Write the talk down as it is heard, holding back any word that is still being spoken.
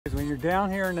you're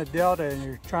down here in the delta and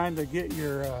you're trying to get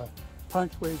your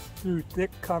punch weights through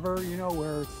thick cover, you know,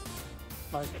 where it's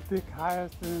like thick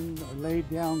hyacinth or laid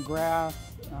down grass,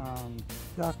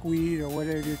 duckweed or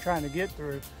whatever you're trying to get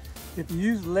through. If you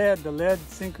use lead, the lead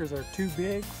sinkers are too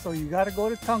big, so you got to go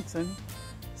to tungsten.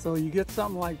 So you get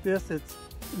something like this. It's,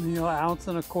 you know, 1.25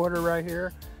 ounces right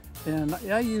here, and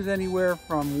I use anywhere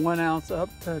from 1 ounce up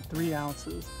to 3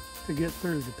 ounces to get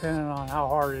through, depending on how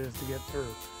hard it is to get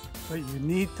through. But you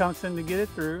need tungsten to get it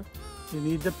through. You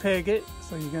need to peg it,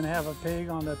 so you're going to have a peg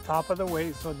on the top of the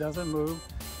weight so it doesn't move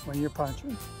when you're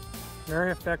punching.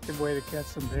 Very effective way to catch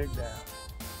some big bass.